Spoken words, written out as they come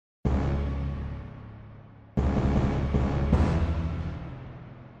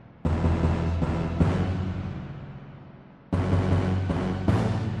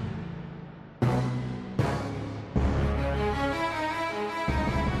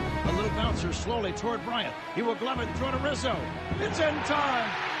answers slowly toward Bryant. He will glove it and throw to Rizzo. It's in time,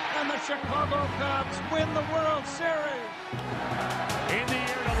 and the Chicago Cubs win the World Series. In the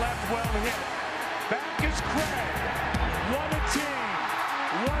air to left, well hit. Back is Craig. What a team.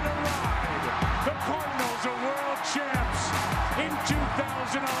 What a ride. The Cardinals are world champs in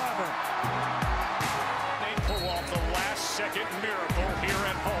 2011. They pull off the last-second miracle here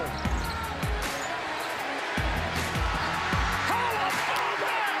at home.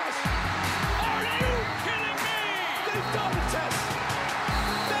 Holland-Alvarez! Are you kidding me? They've done the test.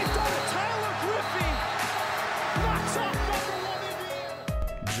 They've done it. Tyler Griffey knocks off number 1 Indiana.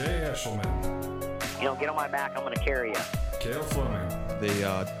 Jay Eshelman. You know, get on my back, I'm going to carry you. Cale Fleming. They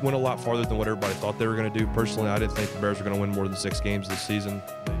went a lot farther than what everybody thought they were going to do. Personally, I didn't think the Bears were going to win more than 6 games this season.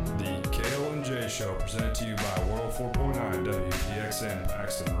 The Cale and Jay Show, presented to you by 104.9 WPXN,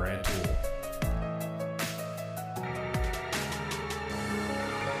 Paxton Rantoul.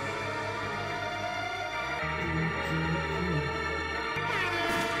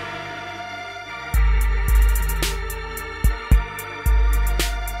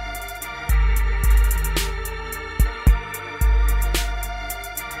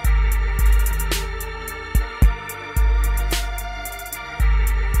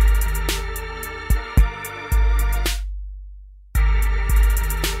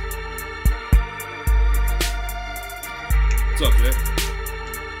 What's up, Jay?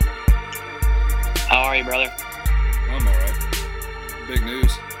 How are you, brother? I'm alright. Big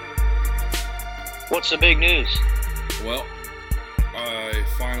news. What's the big news? Well, I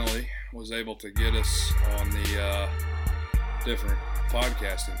finally was able to get us on the different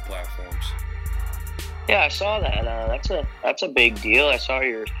podcasting platforms. Yeah, I saw that. That's a big deal. I saw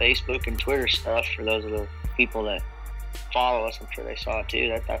your Facebook and Twitter stuff. For those of the people that follow us, I'm sure they saw it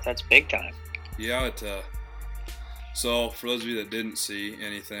too. That's big time. Yeah, so for those of you that didn't see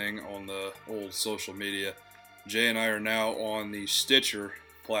anything on the old social media, Jay and I are now on the Stitcher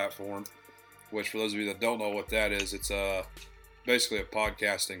platform, which for those of you that don't know what that is, it's basically a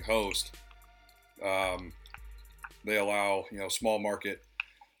podcasting host. They allow, small market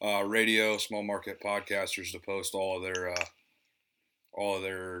radio, small market podcasters to post all of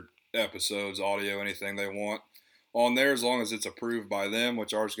their episodes, audio, anything they want on there, as long as it's approved by them,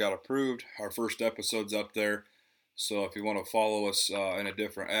 which ours got approved. Our first episode's up there. So if you want to follow us in a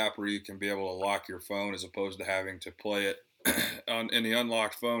different app where you can be able to lock your phone as opposed to having to play it in the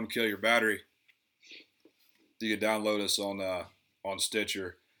unlocked phone, kill your battery, you can download us on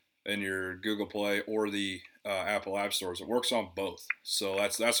Stitcher in your Google Play or the Apple App Stores. It works on both. So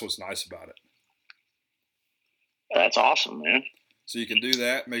that's what's nice about it. That's awesome, man. So you can do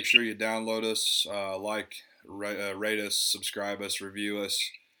that. Make sure you download us, rate us, subscribe us, review us.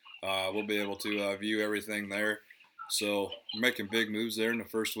 We'll be able to view everything there. So we're making big moves there in the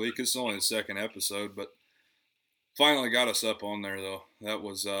first week. It's only the second episode, but finally got us up on there though. That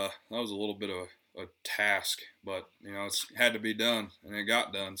was a little bit of a task, but it's had to be done, and it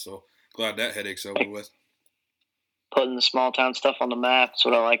got done. So glad that headache's over with. Putting the small town stuff on the map. That's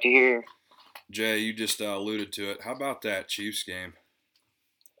what I like to hear. Jay, you just alluded to it. How about that Chiefs game?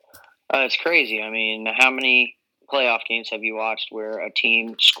 It's crazy. I mean, how many playoff games have you watched where a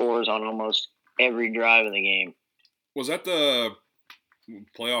team scores on almost every drive of the game? Was that the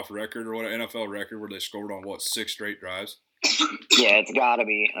playoff record or what, an NFL record where they scored on 6 straight drives? Yeah, it's got to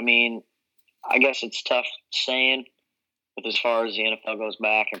be. I mean, I guess it's tough saying, but as far as the NFL goes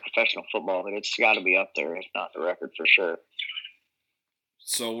back and professional football, but it's got to be up there, if not the record for sure.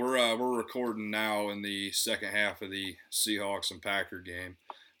 So we're recording now in the second half of the Seahawks and Packer game.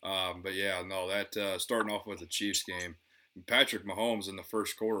 But yeah, no, that starting off with the Chiefs game, Patrick Mahomes in the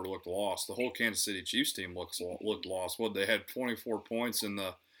first quarter looked lost. The whole Kansas City Chiefs team looked lost. Well, they had 24 points in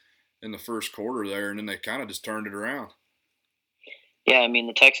the first quarter there, and then they kind of just turned it around. Yeah, I mean,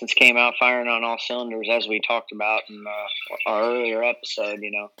 the Texans came out firing on all cylinders, as we talked about in our earlier episode.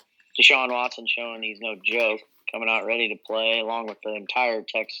 Deshaun Watson showing he's no joke, coming out ready to play, along with the entire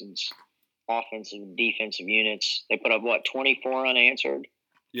Texans offensive and defensive units. They put up 24 unanswered.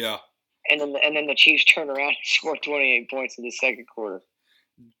 Yeah. And then the Chiefs turned around and scored 28 points in the second quarter.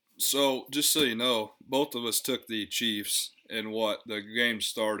 So just so you know, both of us took the Chiefs in the game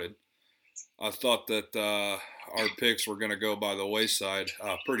started. I thought that our picks were going to go by the wayside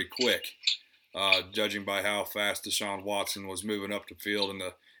pretty quick, judging by how fast Deshaun Watson was moving up the field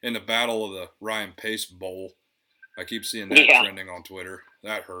in the battle of the Ryan Pace Bowl. I keep seeing that trending on Twitter.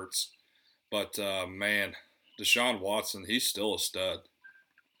 That hurts. But, man, Deshaun Watson, he's still a stud.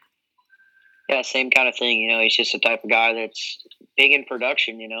 Yeah, same kind of thing. He's just the type of guy that's big in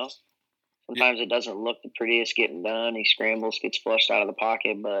production, So Sometimes it doesn't look the prettiest getting done. He scrambles, gets flushed out of the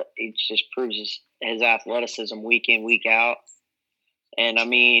pocket, but he just proves his athleticism week in, week out. And, I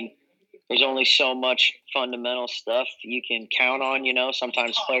mean, there's only so much fundamental stuff you can count on, you know.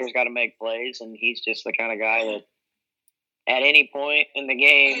 Sometimes players got to make plays, and he's just the kind of guy that at any point in the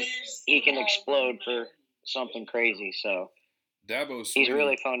game, he can explode for something crazy. So Dabo Swinney, he's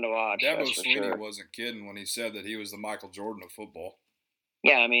really fun to watch. Dabo that's for Swinney sure. wasn't kidding when he said that he was the Michael Jordan of football.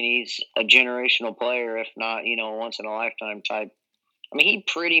 Yeah, I mean, he's a generational player, if not, you know, once in a lifetime type. I mean, he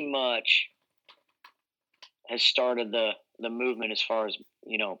pretty much has started the movement as far as,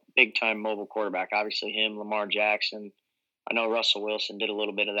 you know, big time mobile quarterback. Obviously him, Lamar Jackson. I know Russell Wilson did a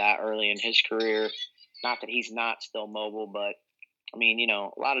little bit of that early in his career. Not that he's not still mobile, but I mean, you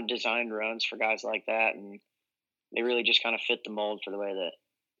know, a lot of designed runs for guys like that, and they really just kind of fit the mold for the way that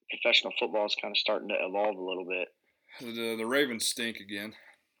professional football is kind of starting to evolve a little bit. The Ravens stink again.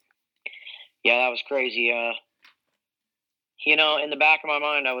 Yeah, that was crazy. You know, in the back of my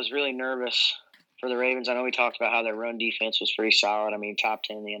mind, I was really nervous for the Ravens. I know we talked about how their run defense was pretty solid. I mean, top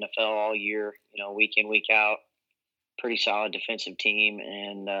 10 in the NFL all year, you know, week in, week out. Pretty solid defensive team.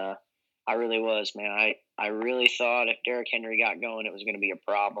 And I really was, man. I really thought if Derrick Henry got going, it was going to be a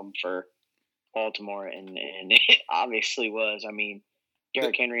problem for Baltimore. And it obviously was. I mean,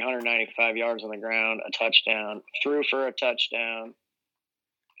 Derrick Henry, 195 yards on the ground, a touchdown, threw for a touchdown.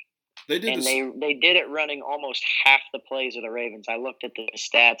 They did they did it running almost half the plays of the Ravens. I looked at the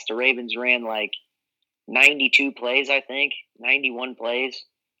stats. The Ravens ran like 92 plays, I think, 91 plays.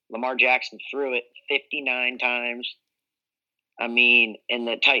 Lamar Jackson threw it 59 times. I mean, and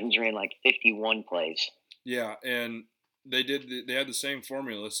the Titans ran like 51 plays. Yeah, and they had the same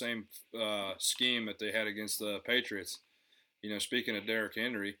formula, the same scheme that they had against the Patriots. You know, speaking of Derrick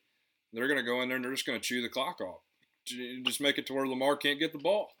Henry, they're going to go in there and they're just going to chew the clock off. Just make it to where Lamar can't get the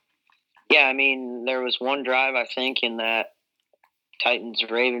ball. Yeah, I mean, there was one drive, I think, in that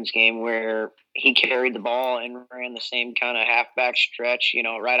Titans-Ravens game where he carried the ball and ran the same kind of halfback stretch, you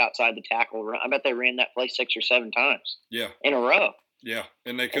know, right outside the tackle. I bet they ran that play 6 or 7 times. Yeah. In a row. Yeah,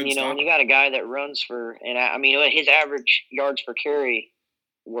 and they couldn't stop. You know, when you got a guy that runs for – and I mean, his average yards per carry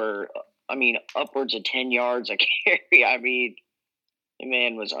were, I mean, upwards of 10 yards a carry. I mean, the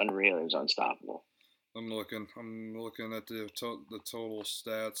man was unreal. He was unstoppable. I'm looking at the total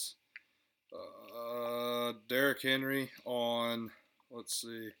stats. Derrick Henry on, let's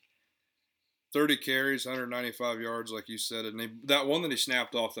see, 30 carries, 195 yards, like you said. And that one that he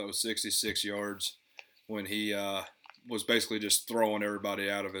snapped off, that was 66 yards when he was basically just throwing everybody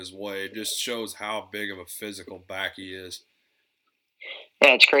out of his way. It just shows how big of a physical back he is.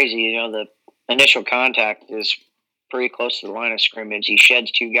 Yeah, it's crazy. You know, the initial contact is pretty close to the line of scrimmage. He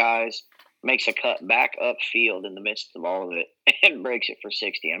sheds 2 guys, makes a cut back upfield in the midst of all of it, and breaks it for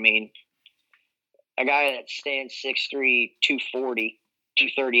 60. I mean, a guy that stands 6'3", 240,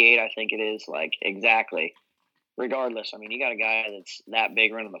 238, I think it is, like, exactly. Regardless, I mean, you got a guy that's that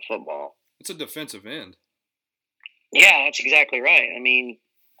big running the football. It's a defensive end. Yeah, that's exactly right. I mean,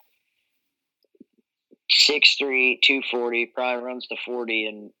 6'3", 240, probably runs to 40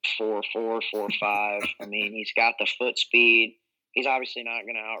 in 4.4, 4.5. I mean, he's got the foot speed. He's obviously not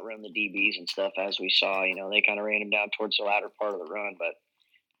going to outrun the DBs and stuff, as we saw. You know, they kind of ran him down towards the latter part of the run, but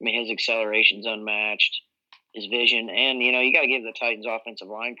I mean, his acceleration's unmatched, his vision, and, you know, you got to give the Titans offensive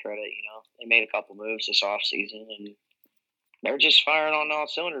line credit. You know, they made a couple moves this offseason, and they're just firing on all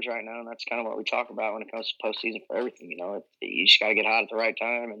cylinders right now, and that's kind of what we talk about when it comes to postseason for everything. You know, you just got to get hot at the right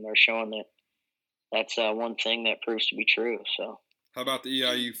time, and they're showing that that's one thing that proves to be true. So, how about the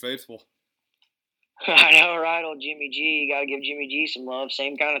EIU faithful? I know, right? Old Jimmy G. You got to give Jimmy G some love.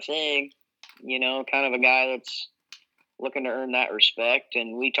 Same kind of thing. You know, kind of a guy that's looking to earn that respect.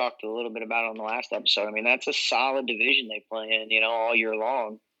 And we talked a little bit about it on the last episode. I mean, that's a solid division they play in, you know, all year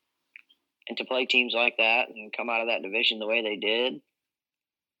long. And to play teams like that and come out of that division the way they did.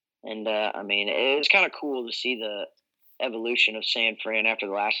 And, I mean, it was kind of cool to see the evolution of San Fran after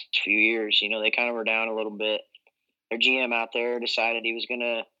the last few years. You know, they kind of were down a little bit. Their GM out there decided he was going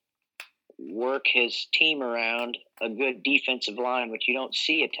to work his team around a good defensive line, which you don't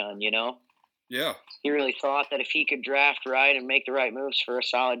see a ton, you know? Yeah. He really thought that if he could draft right and make the right moves for a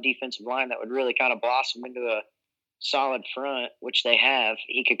solid defensive line that would really kind of blossom into a solid front, which they have,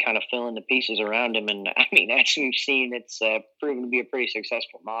 he could kind of fill in the pieces around him. And, I mean, as we've seen, it's proven to be a pretty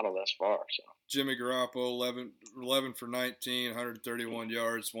successful model thus far. So Jimmy Garoppolo, 11 for 19, 131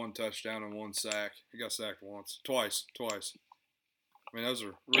 yards, 1 touchdown, and 1 sack. He got sacked twice. I mean, those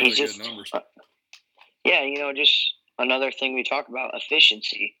are really good numbers. Yeah, you know, just another thing we talk about,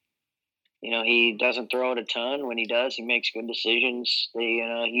 efficiency. You know, he doesn't throw it a ton. When he does, he makes good decisions. They, you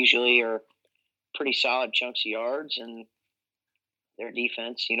know, usually are pretty solid chunks of yards, and their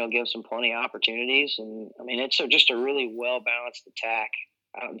defense, gives them plenty of opportunities. And I mean, it's just a really well-balanced attack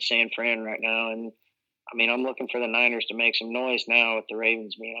out in San Fran right now. And I mean, I'm looking for the Niners to make some noise now with the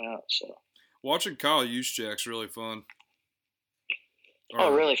Ravens being out. So watching Kyle Juszczyk's really fun.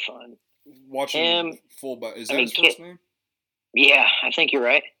 Really fun. Watching fullback. Is that his first name? Yeah, I think you're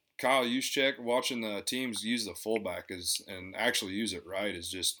right. Kyle Juszczyk, watching the teams use the fullback and actually use it right is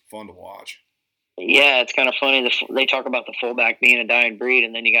just fun to watch. Yeah, it's kind of funny. They talk about the fullback being a dying breed,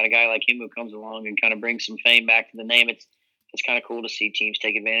 and then you got a guy like him who comes along and kind of brings some fame back to the name. It's kind of cool to see teams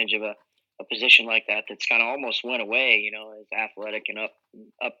take advantage of a position like that that's kind of almost went away, as athletic and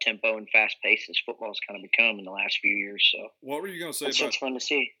up tempo and fast paced as football's kind of become in the last few years. So what were you going to say it's fun to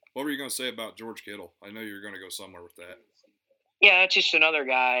see. What were you going to say about George Kittle? I know you were going to go somewhere with that. Yeah, it's just another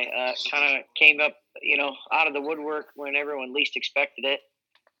guy kind of came up, out of the woodwork when everyone least expected it.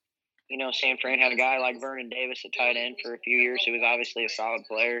 San Fran had a guy like Vernon Davis at tight end for a few years who was obviously a solid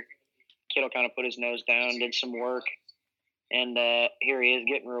player. Kittle kind of put his nose down, did some work, and here he is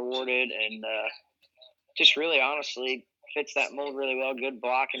getting rewarded, and just really honestly fits that mold really well. Good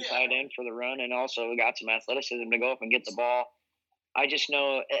block and tight end for the run, and also got some athleticism to go up and get the ball. I just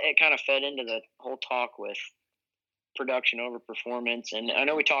know it kind of fed into the whole talk with production over performance. And I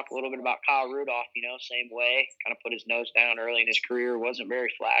know we talked a little bit about Kyle Rudolph, same way, kind of put his nose down early in his career, wasn't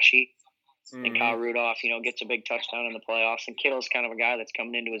very flashy. Mm-hmm. And Kyle Rudolph, gets a big touchdown in the playoffs. And Kittle's kind of a guy that's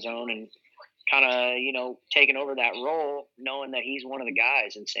coming into his own and kind of, taking over that role, knowing that he's one of the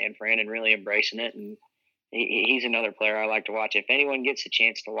guys in San Fran and really embracing it. And he's another player I like to watch. If anyone gets a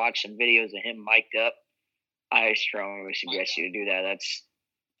chance to watch some videos of him mic'd up, I strongly suggest you to do that.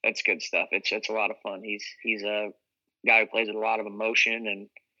 That's good stuff. It's a lot of fun. He's a guy who plays with a lot of emotion,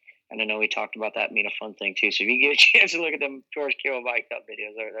 and I know we talked about that being a fun thing too. So if you get a chance to look at them George Kittle mic'd up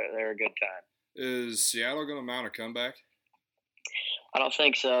videos, they're a good time. Is Seattle going to mount a comeback? I don't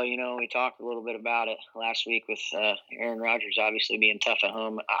think so. We talked a little bit about it last week with Aaron Rodgers obviously being tough at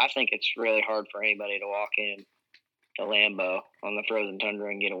home. I think it's really hard for anybody to walk in to Lambeau on the frozen tundra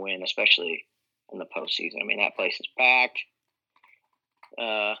and get a win, especially in the postseason. I mean, that place is packed.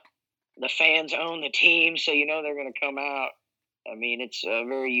 The fans own the team, so they're going to come out. I mean, it's a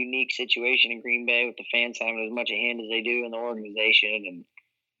very unique situation in Green Bay with the fans having as much a hand as they do in the organization, and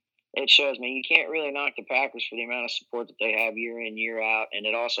it shows, man, you can't really knock the Packers for the amount of support that they have year in, year out, and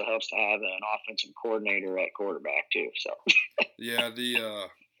it also helps to have an offensive coordinator at quarterback too. So yeah,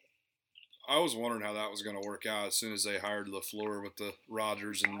 I was wondering how that was going to work out as soon as they hired LaFleur with the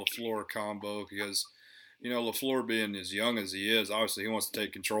Rodgers and LaFleur combo, because LaFleur being as young as he is, obviously he wants to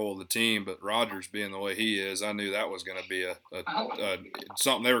take control of the team, but Rodgers being the way he is, I knew that was going to be a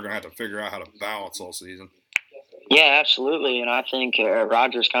something they were going to have to figure out how to balance all season. Yeah, absolutely. And I think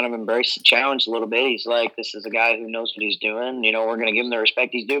Rodgers kind of embraced the challenge a little bit. He's like, this is a guy who knows what he's doing. We're going to give him the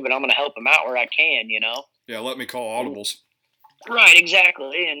respect he's due, but I'm going to help him out where I can, Yeah, let me call audibles. Right,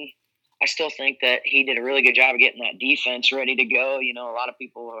 exactly. And I still think that he did a really good job of getting that defense ready to go. A lot of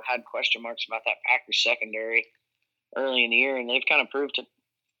people have had question marks about that Packers secondary early in the year, and they've kind of proved to,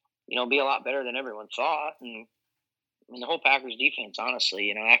 be a lot better than everyone thought. And I mean, the whole Packers defense,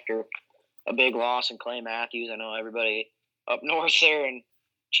 honestly, after a big loss in Clay Matthews, I know everybody up north there in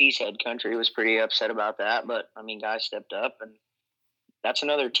Cheesehead country was pretty upset about that, but I mean, guys stepped up, and that's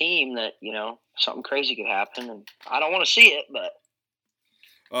another team that, something crazy could happen, and I don't want to see it, but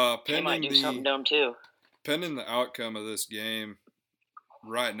they might do something dumb too. Pending the outcome of this game,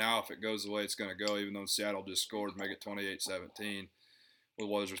 right now, if it goes the way it's going to go, even though Seattle just scored, make it 28-17, with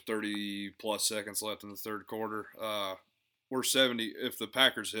what is there, 30-plus seconds left in the third quarter, we're 70. If the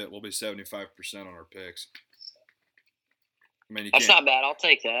Packers hit, we'll be 75% on our picks. I mean, that's not bad. I'll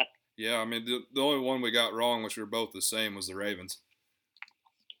take that. Yeah, I mean, the only one we got wrong, which we were both the same, was the Ravens.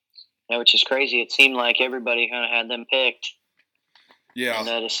 Yeah, which is crazy. It seemed like everybody kind of had them picked. Yeah. And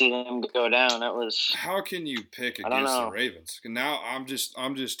to see them go down, that was. How can you pick against the Ravens? Now I'm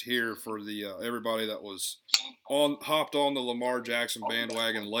just here for the everybody that was hopped on the Lamar Jackson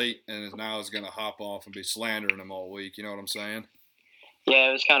bandwagon late and is going to hop off and be slandering him all week. You know what I'm saying? Yeah,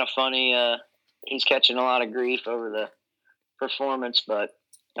 it was kind of funny. He's catching a lot of grief over the performance, but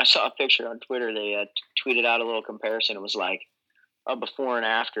I saw a picture on Twitter. They tweeted out a little comparison. It was like a before and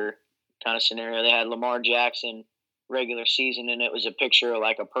after kind of scenario. They had Lamar Jackson regular season, and it was a picture of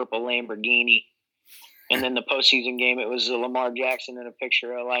like a purple Lamborghini. And then the postseason game, it was a Lamar Jackson and a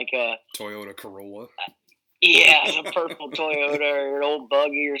picture of like a Toyota Corolla. Yeah, a purple Toyota or an old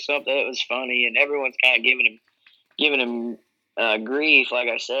buggy or something. It was funny, and everyone's kind of giving him grief, like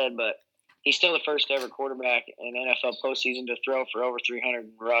I said. But he's still the first ever quarterback in NFL postseason to throw for over 300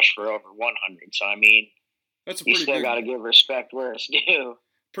 and rush for over 100. So, I mean, that's a you pretty still good, got to give respect where it's due.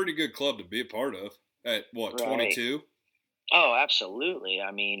 pretty good club to be a part of at, what, Right. 22? Oh, absolutely.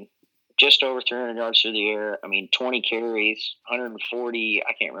 I mean, just over 300 yards through the air. I mean, 20 carries, 140,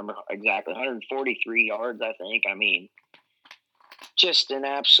 I can't remember exactly, 143 yards, I think. I mean, just an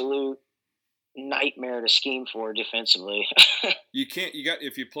absolute nightmare to scheme for defensively.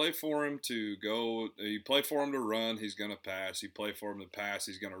 If you play for him to go, you play for him to run, he's going to pass. You play for him to pass,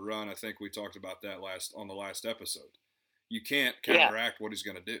 he's going to run. I think we talked about that on the last episode. You can't counteract what he's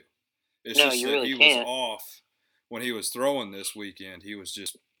going to do. It's No, just you that really he can't. was off when he was throwing this weekend. He was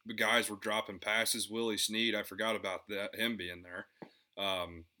just, the guys were dropping passes. Willie Snead, I forgot about that, him being there.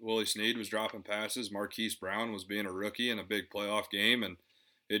 Willie Snead was dropping passes. Marquise Brown was being a rookie in a big playoff game, and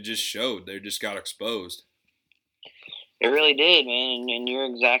it just showed. They just got exposed. It really did, man, and you're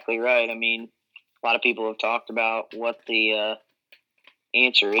exactly right. I mean, a lot of people have talked about what the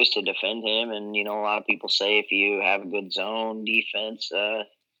answer is to defend him, and, you know, a lot of people say if you have a good zone defense,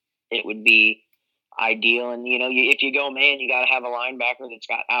 it would be ideal. And, you know, if you go man, you got to have a linebacker that's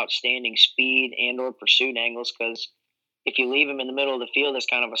got outstanding speed and or pursuit angles, because if you leave him in the middle of the field as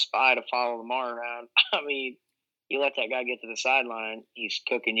kind of a spy to follow Lamar around, I mean, you let that guy get to the sideline, he's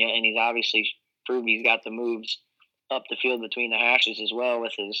cooking you, and he's obviously proved he's got the moves up the field between the hashes as well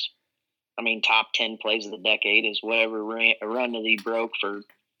with his, I mean, top 10 plays of the decade is whatever run that he broke for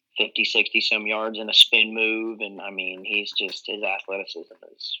 50, 60 some yards in a spin move. And, I mean, he's just, his athleticism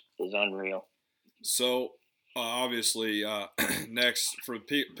is unreal. So, obviously, next for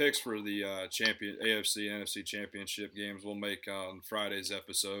picks for the AFC and NFC championship games, we'll make on Friday's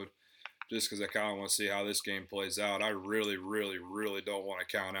episode. Just because I kind of want to see how this game plays out. I really, really, really don't want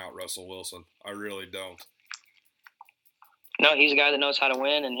to count out Russell Wilson. I really don't. No, he's a guy that knows how to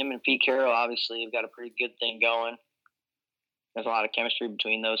win, and him and Pete Carroll obviously have got a pretty good thing going. There's a lot of chemistry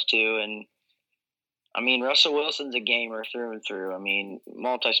between those two, and I mean, Russell Wilson's a gamer through and through. I mean,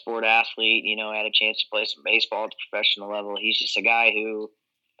 multi-sport athlete, you know, had a chance to play some baseball at the professional level. He's just a guy who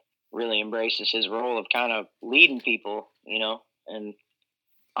really embraces his role of kind of leading people, you know, and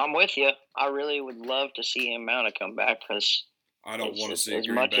I'm with you. I really would love to see him mount a comeback because I don't want to see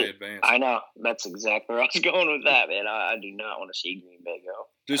Green Bay advance. I know. That's exactly where I was going with that, man. I do not want to see Green Bay go.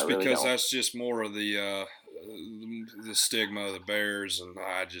 Just because that's just more of the stigma of the Bears, and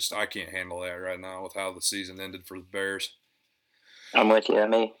I can't handle that right now with how the season ended for the Bears. I'm with you. I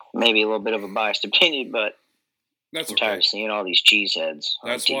mean, maybe a little bit of a biased opinion, but I'm tired of seeing all these cheeseheads.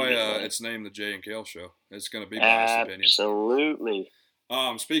 That's why it's named the Jay and Kale Show. It's going to be biased opinions. Absolutely.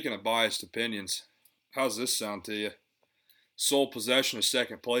 Speaking of biased opinions, how's this sound to you? Sole possession of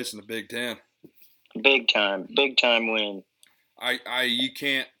second place in the Big Ten. Big time win.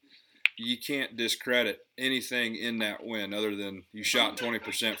 You can't discredit anything in that win other than you shot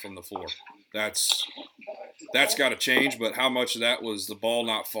 20% from the floor. That's got to change. But how much of that was the ball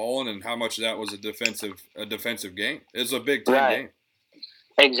not falling, and how much of that was a defensive game? It's a Big Ten game.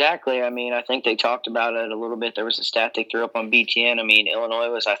 Exactly. I mean, I think they talked about it a little bit. There was a stat they threw up on BTN. I mean, Illinois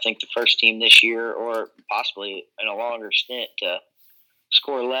was, I think, the first team this year, or possibly in a longer stint, to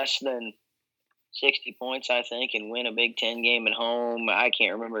score less than 60 points, I think, and win a Big Ten game at home. I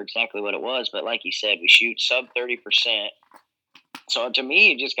can't remember exactly what it was, but like you said, we shoot sub 30%. So to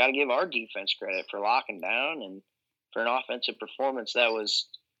me, you just got to give our defense credit for locking down and for an offensive performance that was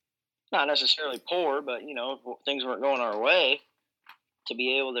not necessarily poor, but, you know, things weren't going our way. To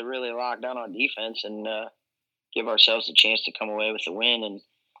be able to really lock down on defense and give ourselves a chance to come away with the win and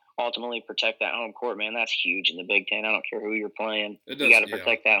ultimately protect that home court, man, that's huge in the Big Ten. I don't care who you're playing. You got to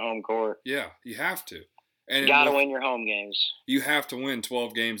protect that home court. Yeah, you have to. And you got to win your home games. You have to win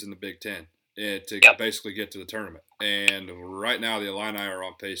 12 games in the Big Ten to basically get to the tournament. And right now the Illini are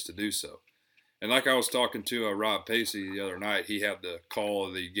on pace to do so. And like I was talking to Rob Pacey the other night, he had the call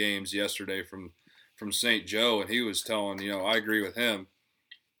of the games yesterday from St. Joe, and he was telling, you know, I agree with him.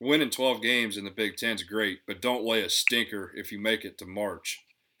 Winning 12 games in the Big Ten is great, but don't lay a stinker if you make it to March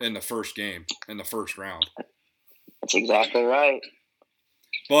in the first game, in the first round. That's exactly right.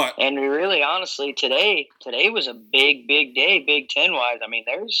 And really, honestly, today was a big day, Big Ten-wise. I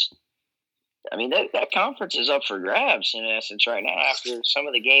mean, that conference is up for grabs in essence right now after some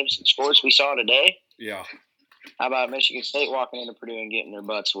of the games and sports we saw today. Yeah. How about Michigan State walking into Purdue and getting their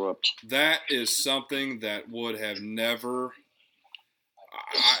butts whooped? That is something that would have never –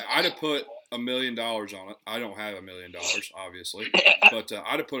 I'd have put $1 million on it. I don't have $1 million, obviously. But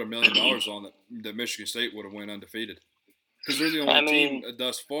I'd have put $1 million on it that Michigan State would have went undefeated. Because they're the only team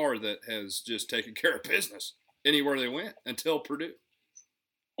thus far that has just taken care of business anywhere they went until Purdue.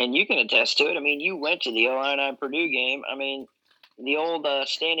 And you can attest to it. I mean, you went to the Illini-Purdue game. I mean, the old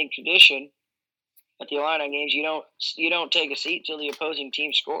standing tradition at the Illini games, you don't take a seat till the opposing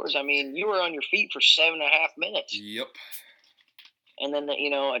team scores. I mean, you were on your feet for 7.5 minutes. Yep. And then,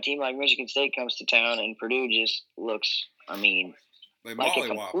 a team like Michigan State comes to town, and Purdue just looks, like a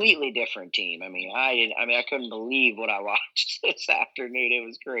completely different team. I couldn't believe what I watched this afternoon. It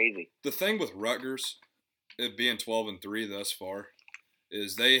was crazy. The thing with Rutgers, it being 12-3 thus far,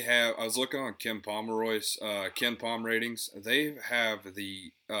 is they have. I was looking on Ken Pomeroy's Ken Pom ratings. They have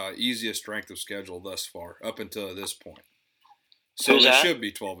the easiest strength of schedule thus far up until this point. So they should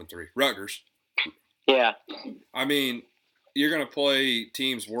be 12-3. Rutgers. Yeah. I mean, you're going to play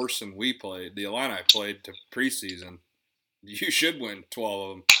teams worse than we played. The Illini played to preseason. You should win 12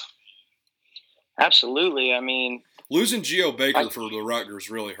 of them. Absolutely. I mean, losing Geo Baker for the Rutgers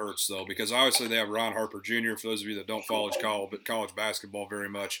really hurts, though, because obviously they have Ron Harper Jr. For those of you that don't follow college basketball very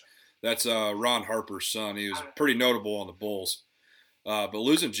much, that's Ron Harper's son. He was pretty notable on the Bulls. But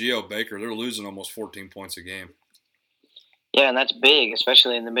losing Geo Baker, they're losing almost 14 points a game. Yeah, and that's big,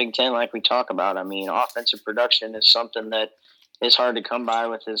 especially in the Big Ten, like we talk about. I mean, offensive production is something that is hard to come by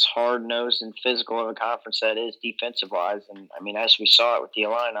with as hard-nosed and physical of a conference that is defensive-wise. And, as we saw it with the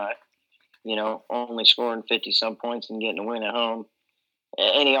Illini, only scoring 50-some points and getting a win at home.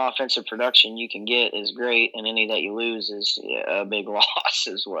 Any offensive production you can get is great, and any that you lose is a big loss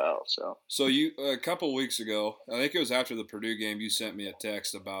as well. So you a couple of weeks ago, I think it was after the Purdue game, you sent me a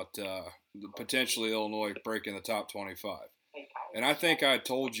text about potentially Illinois breaking the top 25. And I think I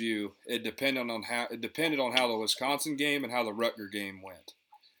told you it depended on how the Wisconsin game and how the Rutgers game went.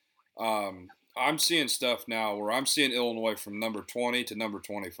 I'm seeing stuff now where I'm seeing Illinois from number 20 to number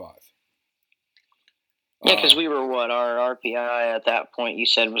 25. Yeah, because we were our RPI at that point you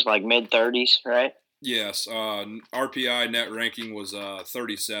said was like mid-30s, right? Yes. RPI net ranking was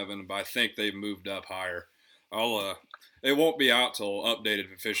 37, but I think they've moved up higher. It won't be out till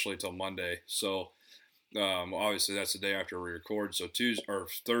updated officially till Monday. So obviously that's the day after we record. So Tuesday or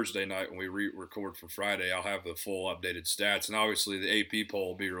Thursday night when we record for Friday, I'll have the full updated stats, and obviously the AP poll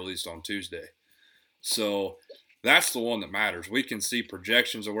will be released on Tuesday. So that's the one that matters. We can see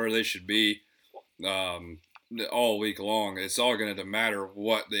projections of where they should be all week long. It's all going to matter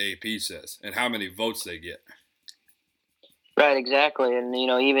what the AP says and how many votes they get. Right, exactly. And,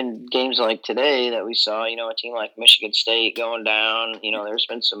 even games like today that we saw, a team like Michigan State going down, there's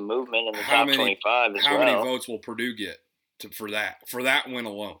been some movement in the top 25 as well. How many votes will Purdue get for that win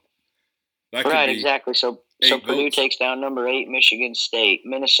alone? That could be exactly. So Purdue takes down number 8 Michigan State.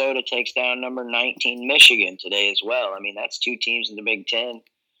 Minnesota takes down number 19 Michigan today as well. That's two teams in the Big Ten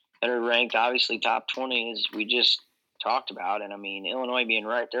that are ranked obviously top 20 as we just talked about. And, Illinois being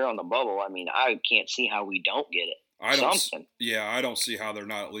right there on the bubble, I can't see how we don't get it. I don't see how they're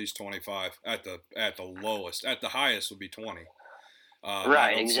not at least 25 at the lowest. At the highest would be 20.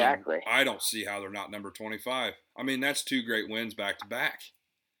 Right, exactly. I don't see how they're not number 25. That's two great wins back to back.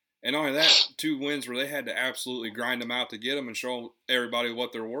 And not only that, 2 wins where they had to absolutely grind them out to get them and show everybody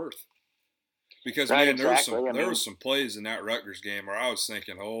what they're worth. Because, there was some plays in that Rutgers game where I was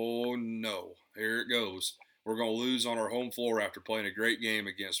thinking, oh, no, here it goes. We're going to lose on our home floor after playing a great game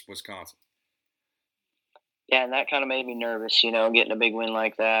against Wisconsin. Yeah, and that kind of made me nervous, getting a big win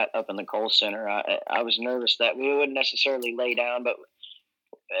like that up in the Kohl Center. I was nervous that we wouldn't necessarily lay down, but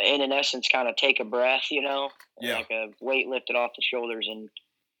in essence kind of take a breath, like a weight lifted off the shoulders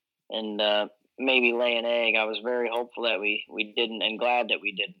and maybe lay an egg. I was very hopeful that we didn't and glad that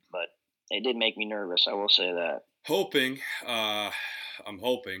we didn't, but it did make me nervous, I will say that. I'm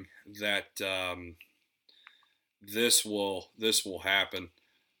hoping that this will happen.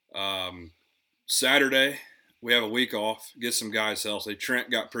 Saturday, we have a week off, get some guys healthy.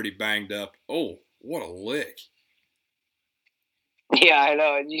 Trent got pretty banged up. Oh, what a lick. Yeah, I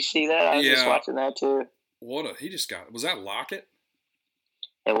know. Did you see that? I was just watching that too. Was that Lockett?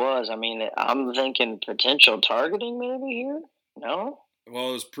 It was. I'm thinking potential targeting maybe here. No? Well,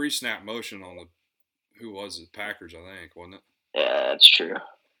 it was pre-snap motion on who was it? Packers, I think, wasn't it? Yeah, that's true.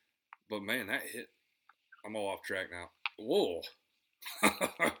 But, man, that hit. I'm all off track now. Whoa.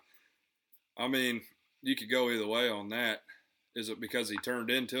 You could go either way on that. Is it because he turned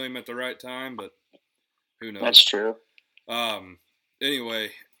into him at the right time? But who knows? That's true.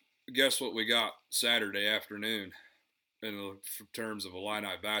 Anyway, guess what we got Saturday afternoon in terms of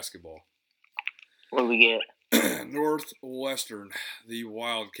Illini basketball? What do we get? Northwestern, the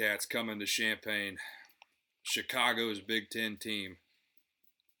Wildcats coming to Champaign. Chicago's Big Ten team.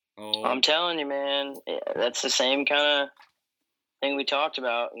 Oh, I'm telling you, man, that's the same kind of thing we talked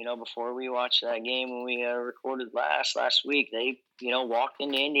about, before we watched that game when we recorded last week. They, walked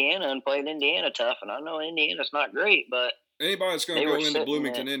into Indiana and played Indiana tough. And I know Indiana's not great, but anybody that's going to go into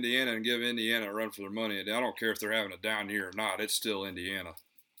Bloomington, Indiana, and give Indiana a run for their money, I don't care if they're having a down year or not. It's still Indiana.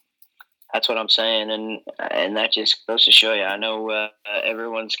 That's what I'm saying, and that just goes to show you. I know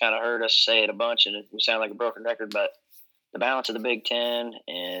everyone's kind of heard us say it a bunch, and we sound like a broken record, but the balance of the Big Ten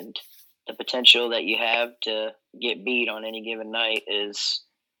and the potential that you have to get beat on any given night is,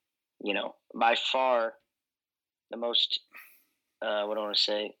 by far the most, what do I want to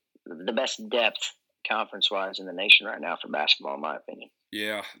say, the best depth conference-wise in the nation right now for basketball, in my opinion.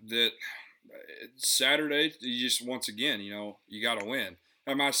 Yeah, that Saturday, you just, once again, you got to win.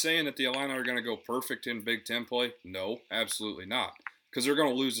 Am I saying that the Illini are going to go perfect in Big Ten play? No, absolutely not. Because they're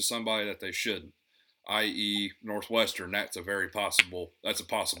going to lose to somebody that they shouldn't, i.e. Northwestern. That's a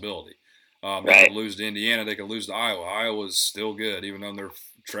possibility. They could lose to Indiana. They could lose to Iowa. Iowa's still good, even though they're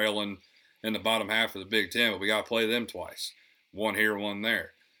trailing in the bottom half of the Big Ten. But we got to play them twice. One here, one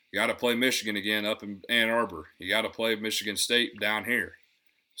there. You got to play Michigan again up in Ann Arbor. You got to play Michigan State down here.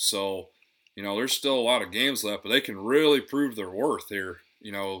 So, there's still a lot of games left, but they can really prove their worth here.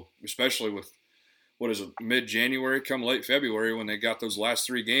 Especially with, mid-January, come late February when they got those last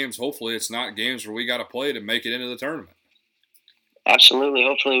 3 games. Hopefully it's not games where we got to play to make it into the tournament. Absolutely.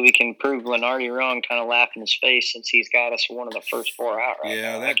 Hopefully we can prove Lenardi wrong, kind of laugh in his face since he's got us one of the first 4 out right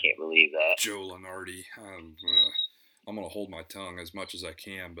now. I can't believe that. Joe Lenardi. I'm going to hold my tongue as much as I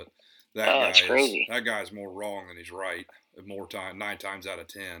can, but that's crazy. That guy's more wrong than he's right. 9 times out of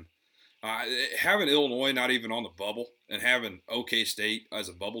 10. Having Illinois not even on the bubble and having OK State as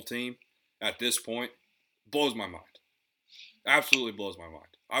a bubble team at this point blows my mind. Absolutely blows my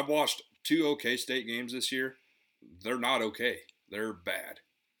mind. I've watched 2 OK State games this year. They're not okay. They're bad.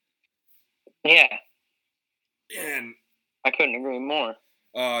 Yeah. And I couldn't agree more.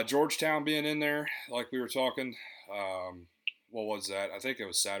 Georgetown being in there, like we were talking. What was that? I think it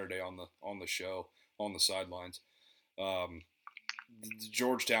was Saturday on the show, on the sidelines.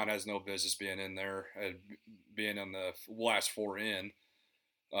 Georgetown has no business being in there, being in the last 4 in.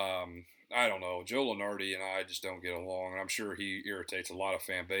 I don't know. Joe Lenardi and I just don't get along, and I'm sure he irritates a lot of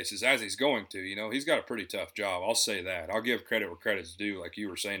fan bases, as he's going to. He's got a pretty tough job. I'll say that. I'll give credit where credit's due, like you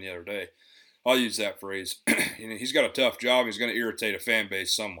were saying the other day. I'll use that phrase. He's got a tough job. He's going to irritate a fan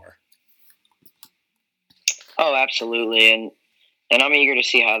base somewhere. Oh, absolutely. And I'm eager to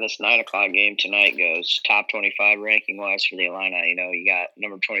see how this 9 o'clock game tonight goes, top 25 ranking-wise for the Illini. You got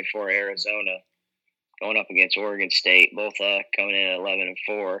number 24 Arizona going up against Oregon State, both coming in at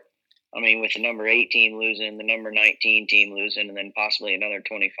 11-4. With the number 8 team losing, the number 19 team losing, and then possibly another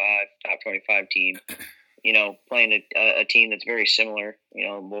top 25 team, playing a team that's very similar,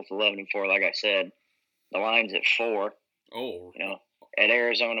 both 11-4, like I said. The line's at 4. Oh. At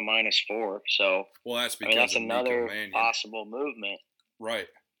Arizona -4. So, well, that's because that's another possible movement. Right.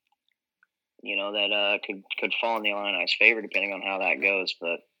 That could fall in the Illini's favor depending on how that goes.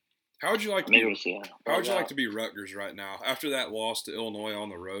 But how would you like to be Rutgers right now after that loss to Illinois on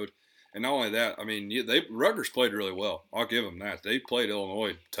the road? And not only that, Rutgers played really well. I'll give them that. They played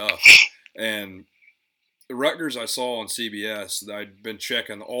Illinois tough. And the Rutgers I saw on CBS, I'd been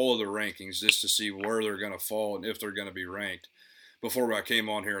checking all of the rankings just to see where they're going to fall and if they're going to be ranked before I came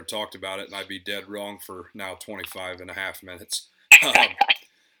on here and talked about it, and I'd be dead wrong for now 25 and a half minutes.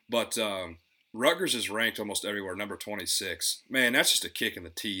 But Rutgers is ranked almost everywhere, number 26. Man, that's just a kick in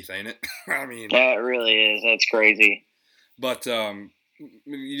the teeth, ain't it? That really is. That's crazy. But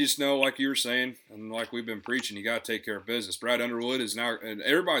you just know, like you were saying, and like we've been preaching, you got to take care of business. Brad Underwood is now, and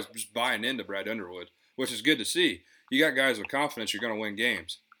everybody's just buying into Brad Underwood, which is good to see. You got guys with confidence, you're going to win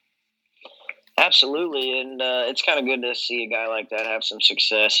games. Absolutely, and it's kind of good to see a guy like that have some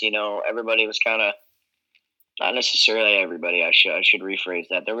success. Everybody was kind of, not necessarily everybody, I should rephrase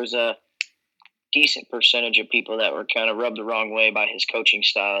that. There was a decent percentage of people that were kind of rubbed the wrong way by his coaching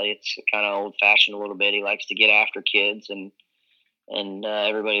style. It's kind of old-fashioned a little bit. He likes to get after kids, and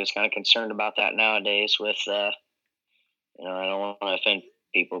everybody was kind of concerned about that nowadays with, I don't want to offend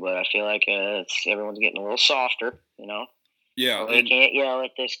people, but I feel like everyone's getting a little softer, Yeah, we can't yell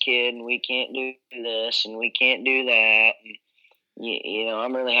at this kid, and we can't do this, and we can't do that. And,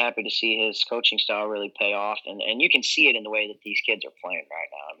 I'm really happy to see his coaching style really pay off, and you can see it in the way that these kids are playing right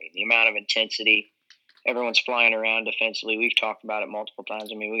now. The amount of intensity, everyone's flying around defensively. We've talked about it multiple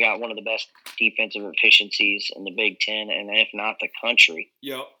times. We got one of the best defensive efficiencies in the Big Ten, and if not the country.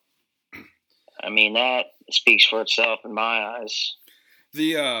 Yep. That speaks for itself in my eyes.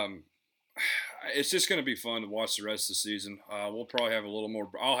 It's just going to be fun to watch the rest of the season. We'll probably have a little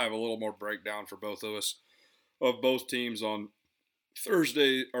more. I'll have a little more breakdown for both of us of both teams on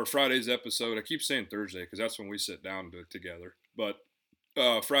Thursday or Friday's episode. I keep saying Thursday because that's when we sit down together. But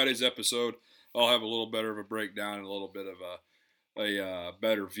Friday's episode, I'll have a little better of a breakdown and a little bit of a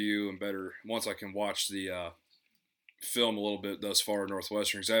better view and better once I can watch the film a little bit thus far at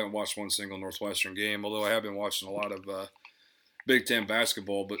Northwestern, because I haven't watched one single Northwestern game, although I have been watching a lot of Big Ten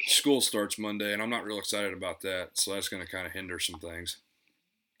basketball, but school starts Monday, and I'm not real excited about that, so that's going to kind of hinder some things.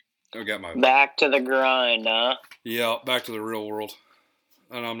 I got my back to the grind, huh? Yeah, back to the real world,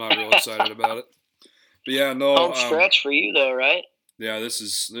 and I'm not real excited about it. But yeah, no. Home stretch for you though, right? Yeah, this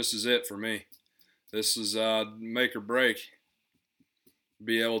is it for me. This is make or break.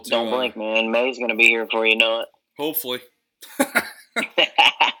 Be able to. Don't blink, man. May's going to be here before you know it. Hopefully.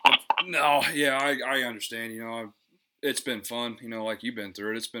 No, yeah, I understand. It's been fun. Like you've been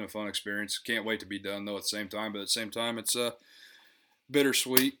through it. It's been a fun experience. Can't wait to be done, though, at the same time. But at the same time, it's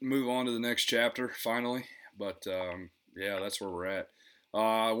bittersweet. Move on to the next chapter, finally. But, yeah, that's where we're at.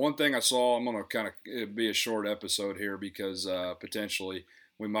 One thing I saw, I'm going to kind of be a short episode here because potentially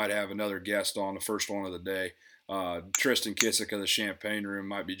we might have another guest on, the first one of the day. Tristan Kissick of the Champagne Room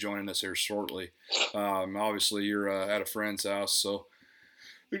might be joining us here shortly. Obviously, you're at a friend's house,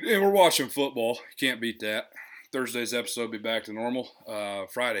 and we're watching football. Can't beat that. Thursday's episode will be back to normal.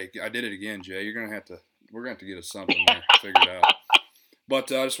 Friday, I did it again, Jay. We're gonna have to get us something there figured out.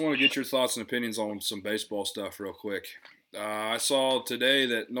 But I just want to get your thoughts and opinions on some baseball stuff real quick. I saw today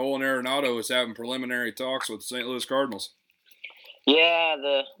that Nolan Arenado is having preliminary talks with the St. Louis Cardinals. Yeah,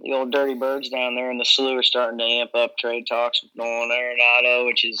 the old dirty birds down there in the slew are starting to amp up trade talks with Nolan Arenado,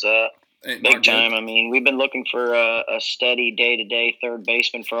 which is big time. I mean, we've been looking for a steady day-to-day third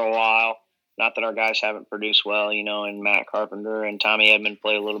baseman for a while. Not that our guys haven't produced well, and Matt Carpenter and Tommy Edman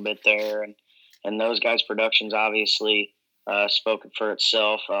play a little bit there. And those guys' production's obviously spoken for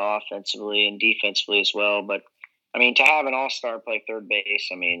itself offensively and defensively as well. But, I mean, to have an all-star play third base,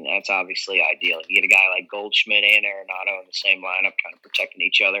 I mean, that's obviously ideal. You get a guy like Goldschmidt and Arenado in the same lineup, kind of protecting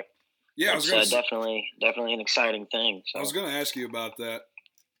each other. Yeah, it's definitely an exciting thing. So. I was going to ask you about that.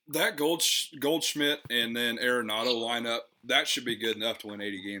 That Goldschmidt and then Arenado lineup, that should be good enough to win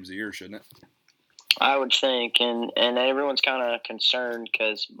 80 games a year, shouldn't it? I would think, and everyone's kind of concerned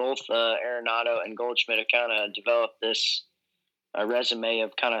because both Arenado and Goldschmidt have kind of developed this resume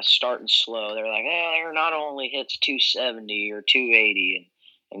of kind of starting slow. They're like, Arenado only hits 270 or 280,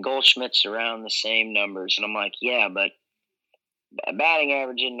 and Goldschmidt's around the same numbers. And I'm like, yeah, but batting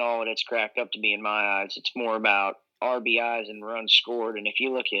average isn't all what it's cracked up to be in my eyes. It's more about RBIs and runs scored. And if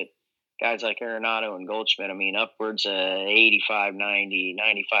you look at guys like Arenado and Goldschmidt, I mean, upwards of 85, 90,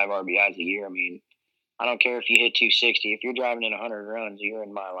 95 RBIs a year. I mean, I don't care if you hit 260. If you're driving in 100 runs, you're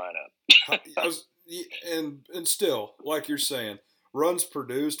in my lineup. And still, like you're saying, runs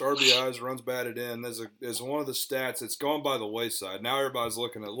produced, RBIs, runs batted in is one of the stats that's gone by the wayside. Now everybody's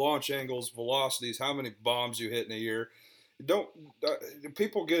looking at launch angles, velocities, how many bombs you hit in a year.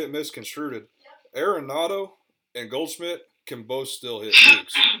 People get it misconstrued. Arenado and Goldschmidt can both still hit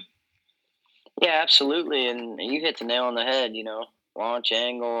nukes. Yeah, absolutely. And you hit the nail on the head, launch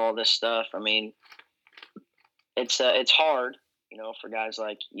angle, all this stuff. I mean, it's hard, for guys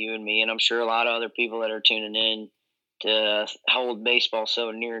like you and me, and I'm sure a lot of other people that are tuning in to hold baseball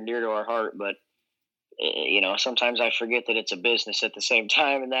so near and dear to our heart. But, sometimes I forget that it's a business at the same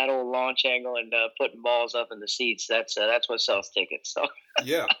time, and that old launch angle and putting balls up in the seats, that's what sells tickets. So.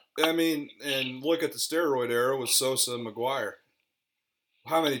 Yeah. I mean, and look at the steroid era with Sosa and McGuire.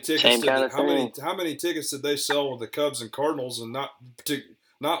 How many tickets did they sell with the Cubs and Cardinals, and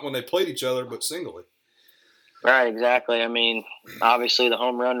not when they played each other, but singly? Right, exactly. I mean, obviously the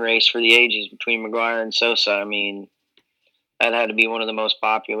home run race for the ages between McGuire and Sosa, I mean, that had to be one of the most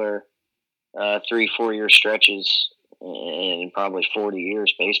popular 3-4 year stretches in probably 40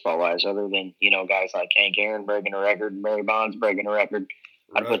 years baseball-wise, other than, guys like Hank Aaron breaking a record, Barry Bonds breaking a record.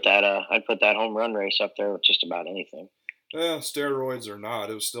 Right. I'd put that home run race up there with just about anything. Yeah, steroids or not,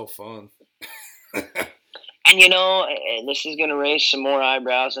 it was still fun. And, this is going to raise some more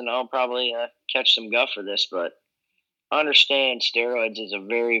eyebrows, and I'll probably catch some guff for this, but understand steroids is a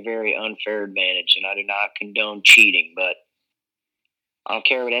very, very unfair advantage, and I do not condone cheating, but I don't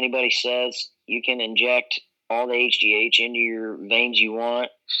care what anybody says. You can inject all the HGH into your veins you want.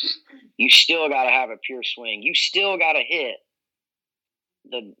 You still got to have a pure swing. You still got to hit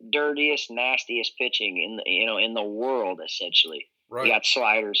the dirtiest, nastiest pitching in the world, essentially. Right. You got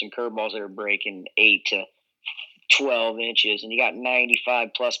sliders and curveballs that are breaking 8 to 12 inches, and you got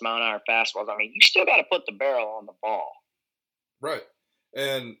 95-plus mile-an-hour fastballs. I mean, you still got to put the barrel on the ball. Right.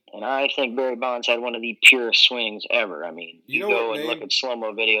 And I think Barry Bonds had one of the purest swings ever. I mean, you go and look at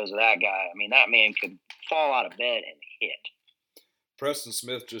slow-mo videos of that guy. I mean, that man could fall out of bed and hit. Preston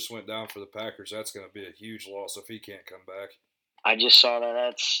Smith just went down for the Packers. That's going to be a huge loss if he can't come back. I just saw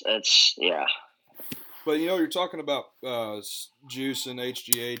that. That's yeah. But, you're talking about juice and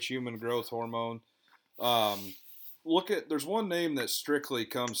HGH, human growth hormone. There's one name that strictly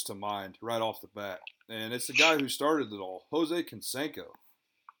comes to mind right off the bat, and it's the guy who started it all, Jose Canseco.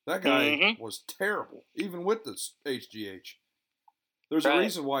 That guy was terrible, even with the HGH. There's a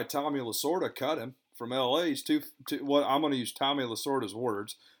reason why Tommy Lasorda cut him from LA. He's I'm going to use Tommy Lasorda's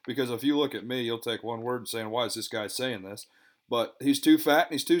words, because if you look at me, you'll take one word and saying, why is this guy saying this? But he's too fat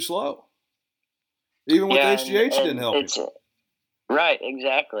and he's too slow. Even with HGH, it didn't help him. Right,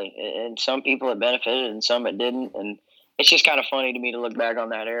 exactly. And some people it benefited and some it didn't. And it's just kind of funny to me to look back on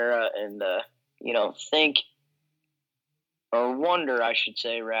that era and, think or wonder, I should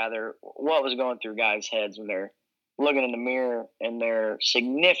say, rather, what was going through guys' heads when they're looking in the mirror and they're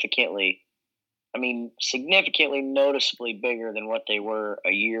significantly noticeably bigger than what they were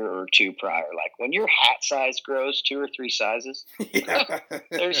a year or two prior. Like when your hat size grows 2 or 3 sizes,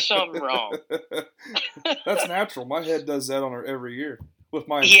 there's something wrong. That's natural. My head does that every year with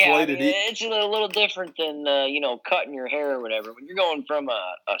my inflated. It's a little different than cutting your hair or whatever. When you're going from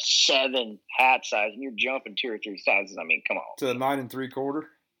a 7 hat size and you're jumping 2 or 3 sizes, I mean, come on. To a 9 3/4.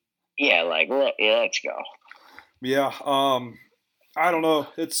 Yeah, let's go. Yeah. I don't know.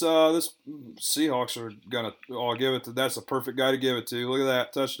 It's this Seahawks are gonna. I'll give it to. That's a perfect guy to give it to. Look at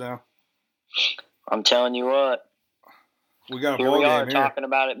that touchdown. I'm telling you what. We got a here ball we are game here. Talking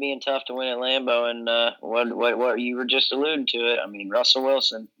about it being tough to win at Lambeau, and what you were just alluding to it. I mean, Russell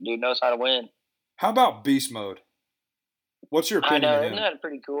Wilson, dude knows how to win. How about beast mode? What's your opinion? I know, of isn't him? that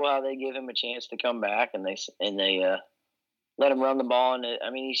pretty cool how they give him a chance to come back and they let him run the ball, and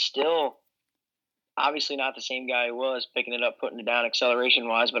he's still. Obviously not the same guy he was, picking it up, putting it down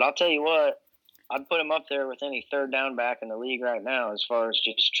acceleration-wise. But I'll tell you what, I'd put him up there with any third down back in the league right now as far as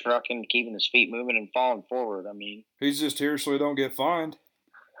just trucking, keeping his feet moving, and falling forward. I mean, he's just here so he don't get fined.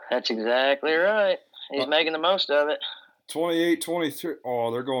 That's exactly right. He's making the most of it. 28-23.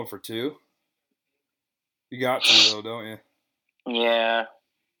 Oh, they're going for 2. You got to, though, don't you? Yeah.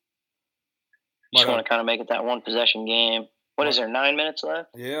 Just want to kind of make it that one-possession game. What is there, 9 minutes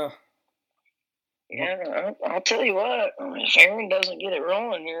left? Yeah. Yeah, I'll tell you what. If Aaron doesn't get it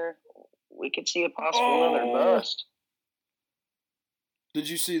rolling here, we could see a possible another bust. Did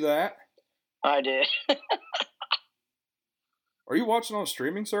you see that? I did. Are you watching on a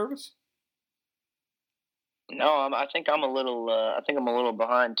streaming service? No, I think I'm a little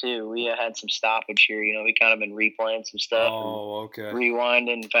behind too. We had some stoppage here. We kind of been replaying some stuff. Oh, okay.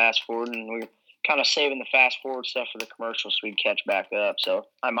 Rewinding and fast forwarding. We're kind of saving the fast forward stuff for the commercials so we'd catch back up. So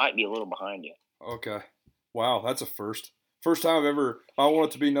I might be a little behind you. Okay. Wow, that's a first. First time I've ever. I want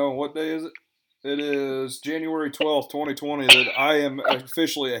it to be known. What day is it? It is January 12th, 2020. That I am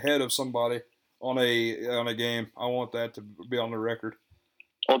officially ahead of somebody on a game. I want that to be on the record.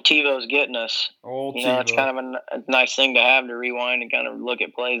 Well, TiVo's getting us. TiVo. It's kind of a nice thing to have to rewind and kind of look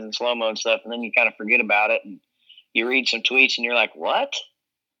at plays in slow-mo and stuff, and then you kind of forget about it, and you read some tweets, and you're like, what?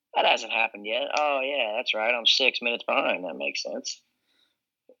 That hasn't happened yet. Oh, yeah, that's right. I'm 6 minutes behind. That makes sense.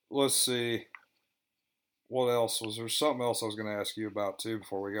 Let's see. What else? Was there something else I was going to ask you about, too,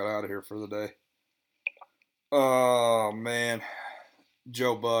 before we got out of here for the day? Oh, man.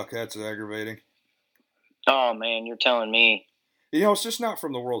 Joe Buck, that's aggravating. Oh, man, you're telling me. It's just not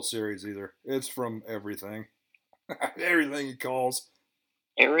from the World Series either. It's from everything. Everything he calls.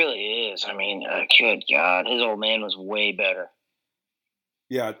 It really is. I mean, good God. His old man was way better.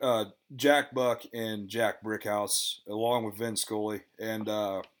 Yeah, Jack Buck and Jack Brickhouse, along with Vin Scully. And,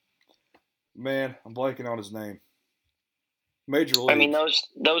 man, I'm blanking on his name. Major League. I mean,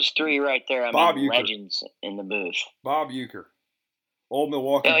 those three right there, Bob Uecker. Legends in the booth. Bob Uecker. Old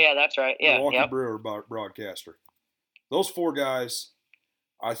Milwaukee. Oh, yeah, that's right. Yeah, Milwaukee Brewer broadcaster. Those 4 guys,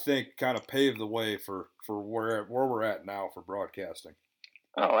 I think, kind of paved the way for where we're at now for broadcasting.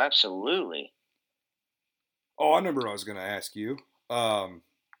 Oh, absolutely. Oh, I remember I was going to ask you. I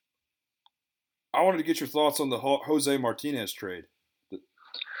wanted to get your thoughts on the Jose Martinez trade.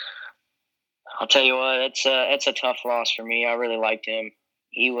 I'll tell you what, it's a tough loss for me. I really liked him.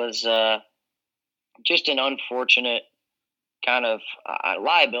 He was just an unfortunate kind of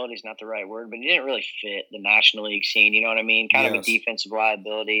liability is not the right word, but he didn't really fit the National League scene. You know what I mean? Kind of a defensive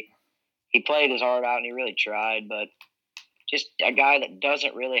liability. He played his heart out and he really tried, but just a guy that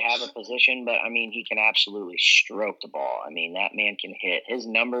doesn't really have a position, but I mean, he can absolutely stroke the ball. I mean, that man can hit. His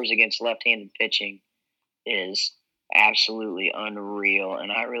numbers against left-handed pitching is absolutely unreal,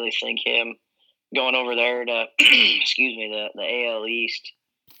 and I really think him going over there to, the AL East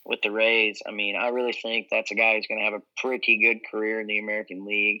with the Rays. I mean, I really think that's a guy who's going to have a pretty good career in the American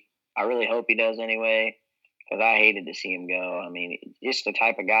League. I really hope he does anyway, because I hated to see him go. I mean, just the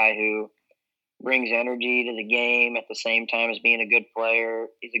type of guy who brings energy to the game at the same time as being a good player.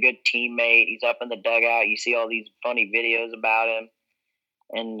 He's a good teammate. He's up in the dugout. You see all these funny videos about him.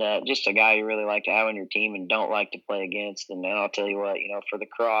 And just a guy you really like to have on your team and don't like to play against. And then I'll tell you what, for the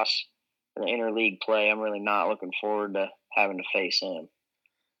for the interleague play, I'm really not looking forward to having to face him.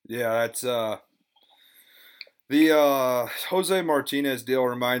 Yeah, that's the Jose Martinez deal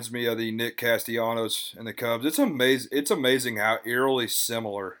reminds me of the Nick Castellanos and the Cubs. It's amazing how eerily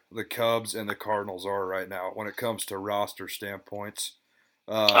similar the Cubs and the Cardinals are right now when it comes to roster standpoints.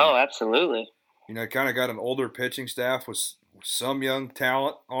 Oh, absolutely. Kind of got an older pitching staff with some young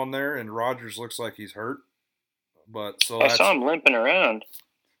talent on there, and Rogers looks like he's hurt. But I saw him limping around.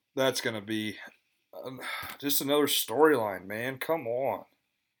 That's going to be just another storyline, man. Come on.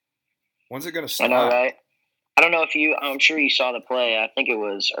 When's it going to stop? I know, right? I don't know if I'm sure you saw the play. I think it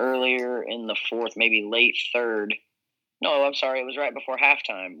was earlier in the fourth, maybe late third. No, I'm sorry. It was right before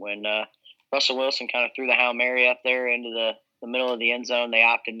halftime when Russell Wilson kind of threw the Hail Mary up there into the middle of the end zone. They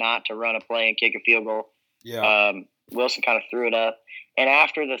opted not to run a play and kick a field goal. Yeah. Wilson kind of threw it up. And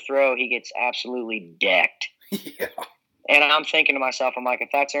after the throw, he gets absolutely decked. Yeah. And I'm thinking to myself, I'm like, if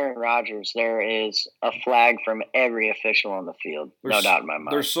that's Aaron Rodgers, there is a flag from every official on the field. No doubt in my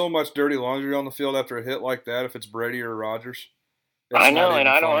mind. There's so much dirty laundry on the field after a hit like that if it's Brady or Rodgers. I know, and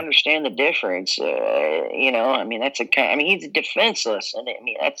I don't understand the difference. I mean, he's defenseless. And I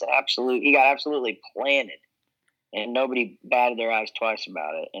mean, he got absolutely planted. And nobody batted their eyes twice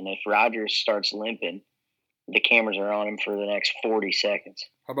about it. And if Rodgers starts limping, the cameras are on him for the next 40 seconds.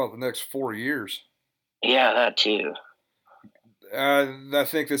 How about the next 4 years? Yeah, that too. I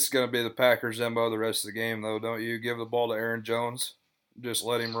think this is going to be the Packers' MO the rest of the game, though, don't you? Give the ball to Aaron Jones. Just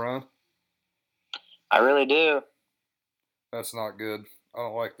let him run. I really do. That's not good. I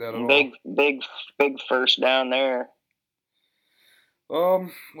don't like that at all. Big first down there.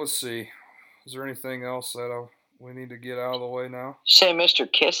 Let's see. Is there anything else that we need to get out of the way now? Say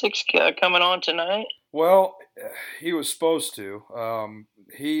Mr. Kissick's coming on tonight? Well, he was supposed to.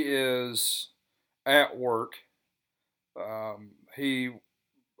 He is at work. I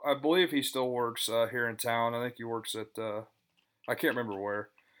believe he still works here in town. I think he works at I can't remember where,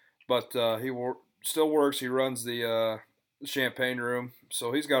 but he still works. He runs the champagne room,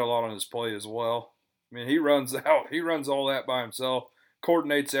 so he's got a lot on his plate as well. I mean, he runs all that by himself,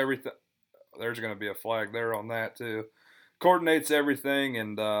 coordinates everything. There's going to be a flag there on that too. Coordinates everything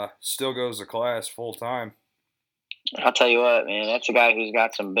and still goes to class full time. I'll tell you what, man, that's a guy who's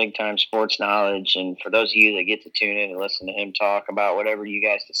got some big-time sports knowledge, and for those of you that get to tune in and listen to him talk about whatever you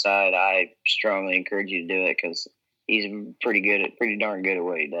guys decide, I strongly encourage you to do it because he's pretty darn good at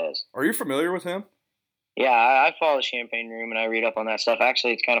what he does. Are you familiar with him? Yeah, I follow the Champagne Room, and I read up on that stuff.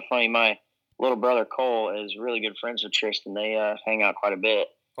 Actually, it's kind of funny. My little brother, Cole, is really good friends with Tristan. They hang out quite a bit.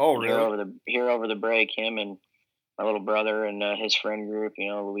 Oh, really? Here over the break, him and my little brother and his friend group,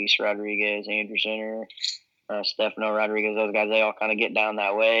 Luis Rodriguez, Andrew Zinner, Stefano Rodriguez, those guys, they all kind of get down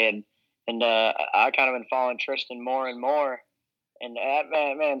that way. And I kind of been following Tristan more and more. And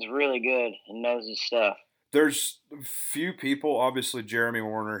that man's really good and knows his stuff. There's few people, obviously Jeremy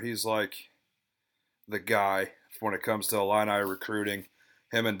Warner, he's like the guy when it comes to Illini recruiting.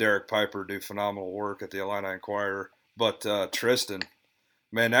 Him and Derek Piper do phenomenal work at the Illini Inquirer. But Tristan,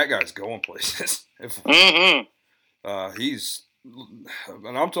 man, that guy's going places. He's,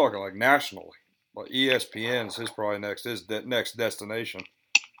 and I'm talking like nationally. Well, ESPN is his next destination.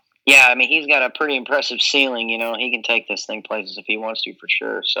 Yeah, I mean, he's got a pretty impressive ceiling. He can take this thing places if he wants to, for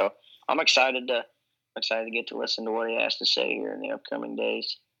sure. So I'm excited to get to listen to what he has to say here in the upcoming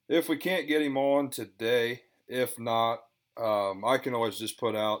days. If we can't get him on today, if not, I can always just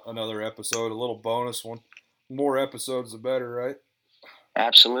put out another episode, a little bonus one. More episodes, the better, right?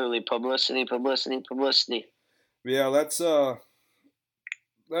 Absolutely, publicity. Yeah,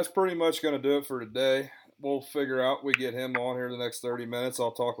 that's pretty much going to do it for today. We'll figure out we get him on here the next 30 minutes.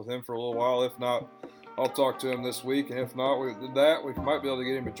 I'll talk with him for a little while. If not, I'll talk to him this week. And if not, we might be able to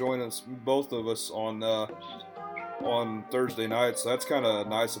get him to join us, both of us, on Thursday night. So that's kind of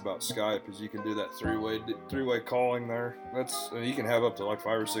nice about Skype, is you can do that three-way calling there. And you can have up to like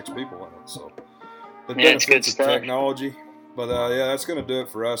 5 or 6 people in it. So the benefits of technology. But yeah, that's going to do it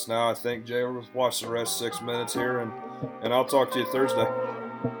for us now. I think, Jay, we'll watch the rest 6 minutes here, and I'll talk to you Thursday.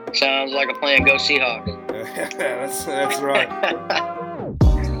 Sounds like a plan. Go Seahawks. That's right.